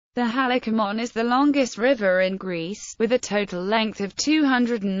The Haliacmon is the longest river in Greece, with a total length of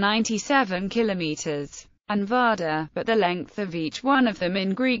 297 kilometers, and Vardar, but the length of each one of them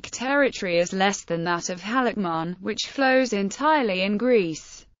in Greek territory is less than that of Haliacmon, which flows entirely in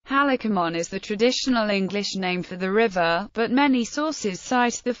Greece. Haliacmon is the traditional English name for the river, but many sources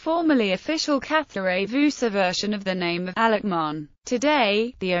cite the formerly official Katharevusa version of the name of Haliacmon.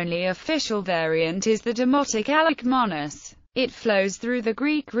 Today, the only official variant is the Demotic Haliacmonus. It flows through the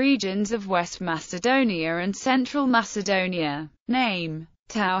Greek regions of West Macedonia and Central Macedonia. Name: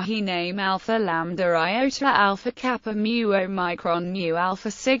 Tauhi. Name: Alpha Lambda Iota Alpha Kappa Mu Omicron Mu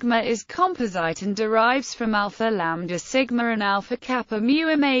Alpha Sigma is composite and derives from Alpha Lambda Sigma and Alpha Kappa Mu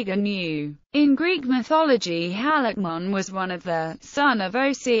Omega Nu. In Greek mythology, Haliacmon was one of the son of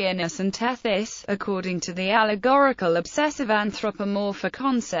Oceanus and Tethys, according to the allegorical obsessive anthropomorpha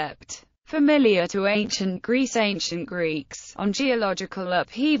concept familiar to ancient Greece. Ancient Greeks, on geological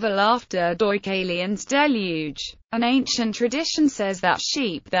upheaval after Deucalion's deluge. An ancient tradition says that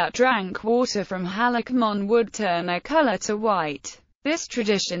sheep that drank water from Haliacmon would turn their color to white. This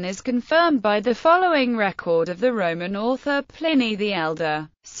tradition is confirmed by the following record of the Roman author Pliny the Elder.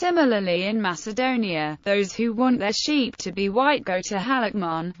 Similarly, in Macedonia, those who want their sheep to be white go to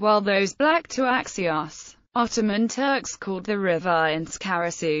Haliacmon, while those black to Axios. Ottoman Turks called the river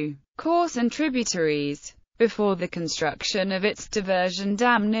Inskarasu. Course and tributaries. Before the construction of its diversion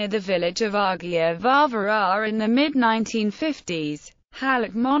dam near the village of Argia Varvara in the mid-1950s,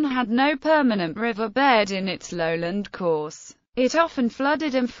 Haliacmon had no permanent riverbed in its lowland course. It often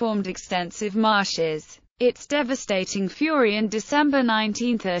flooded and formed extensive marshes. Its devastating fury in December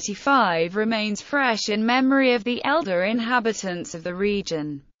 1935 remains fresh in memory of the elder inhabitants of the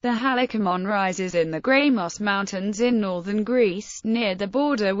region. The Haliacmon rises in the Gramos Mountains in northern Greece, near the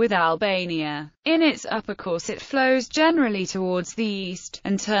border with Albania. In its upper course it flows generally towards the east,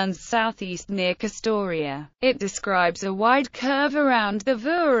 and turns southeast near Kastoria. It describes a wide curve around the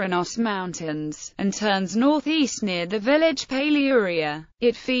Vouranos Mountains, and turns northeast near the village Paleuria.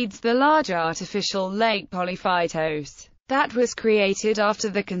 It feeds the large artificial lake Polyphytos that was created after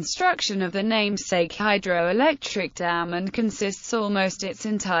the construction of the namesake hydroelectric dam and consists almost its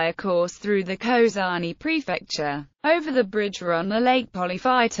entire course through the Kozani prefecture. Over the bridge run the Lake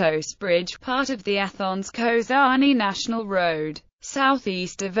Polyphytos Bridge, part of the Athens-Kozani National Road.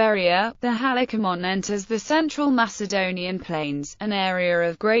 Southeast of Veria, the Haliacmon enters the central Macedonian plains, an area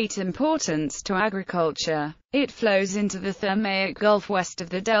of great importance to agriculture. It flows into the Thermaic Gulf west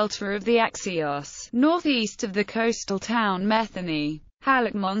of the delta of the Axios, northeast of the coastal town Metheny.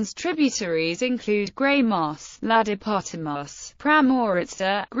 Haliacmon's tributaries include Gramos, Ladipotamos,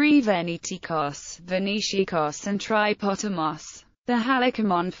 Pramoritsa, Grivenitikos, Venetiikos and Tripotamos. The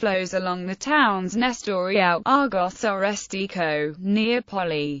Haliacmon flows along the towns Nestoriou, Argos Orestiko,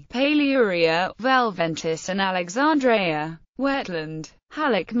 Neapoli, Paleuria, Velventis and Alexandria. Wetland.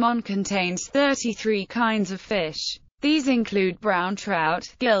 Haliacmon contains 33 kinds of fish. These include brown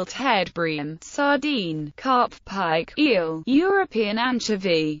trout, gilt-head bream, sardine, carp, pike, eel, European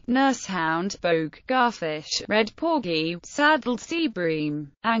anchovy, nursehound, bogue, garfish, red porgy, saddled sea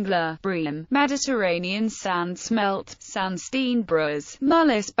bream, angler, bream, Mediterranean sand smelt, sandstein brus,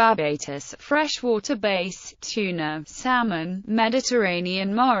 Mullis babatus, freshwater bass, tuna, salmon,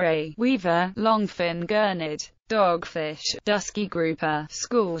 Mediterranean moray, weaver, longfin gurnard, dogfish, dusky grouper,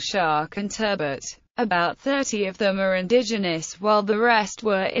 school shark and turbot. About 30 of them are indigenous, while the rest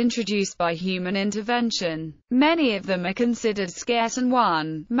were introduced by human intervention. Many of them are considered scarce and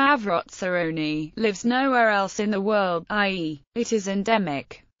one, Mavrotsaroni, lives nowhere else in the world, i.e., it is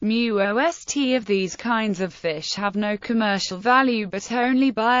endemic. Most of these kinds of fish have no commercial value but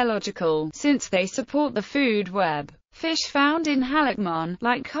only biological, since they support the food web. Fish found in Haliacmon,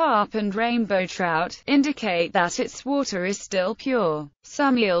 like carp and rainbow trout, indicate that its water is still pure.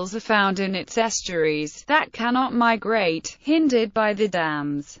 Some eels are found in its estuaries, that cannot migrate, hindered by the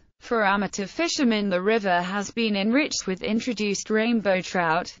dams. For amateur fishermen, the river has been enriched with introduced rainbow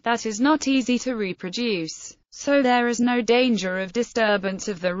trout, that is not easy to reproduce. So there is no danger of disturbance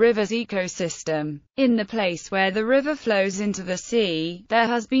of the river's ecosystem. In the place where the river flows into the sea, there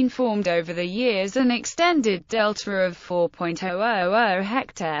has been formed over the years an extended delta of 4.000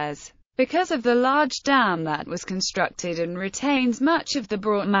 hectares. Because of the large dam that was constructed and retains much of the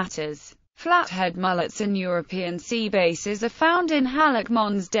broad matters, flathead mullets and European sea bases are found in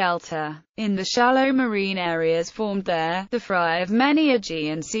Haliacmon's delta. In the shallow marine areas formed there, the fry of many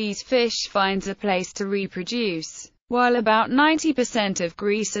Aegean Sea's fish finds a place to reproduce. While about 90% of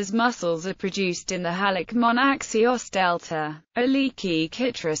Greece's mussels are produced in the Haliacmon Axios Delta,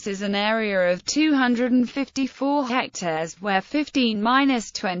 Haliacmon is an area of 254 hectares where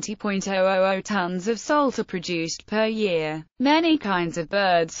 15–20.000 tons of salt are produced per year. Many kinds of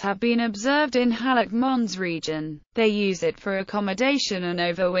birds have been observed in Haliacmon's region. They use it for accommodation and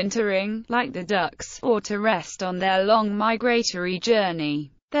overwintering, like the ducks, or to rest on their long migratory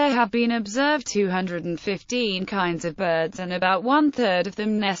journey. There have been observed 215 kinds of birds and about one-third of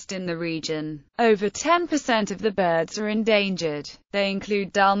them nest in the region. Over 10% of the birds are endangered. They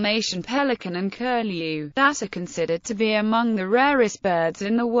include Dalmatian pelican and curlew, that are considered to be among the rarest birds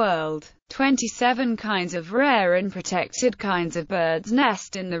in the world. 27 kinds of rare and protected kinds of birds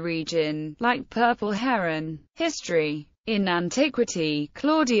nest in the region, like purple heron. History. In antiquity,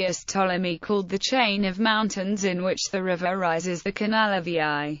 Claudius Ptolemy called the chain of mountains in which the river rises the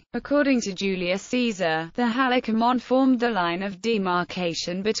Canalevii. According to Julius Caesar, the Haliacmon formed the line of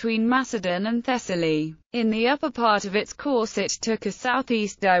demarcation between Macedon and Thessaly. In the upper part of its course it took a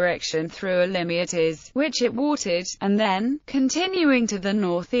southeast direction through Elymiates, which it watered, and then, continuing to the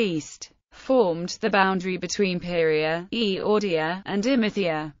northeast, formed the boundary between Pieria, Eordia, and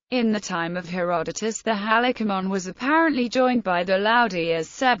Imithia. In the time of Herodotus, the Haliacmon was apparently joined by the Laudias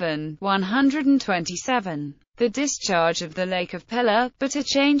 127. The discharge of the Lake of Pella, but a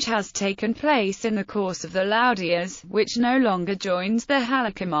change has taken place in the course of the Laudias, which no longer joins the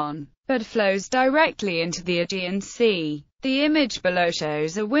Haliacmon, but flows directly into the Aegean Sea. The image below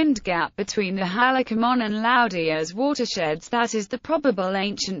shows a wind gap between the Haliacmon and Laudias watersheds that is the probable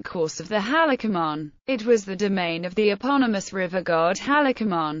ancient course of the Haliacmon. It was the domain of the eponymous river god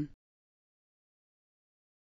Haliacmon.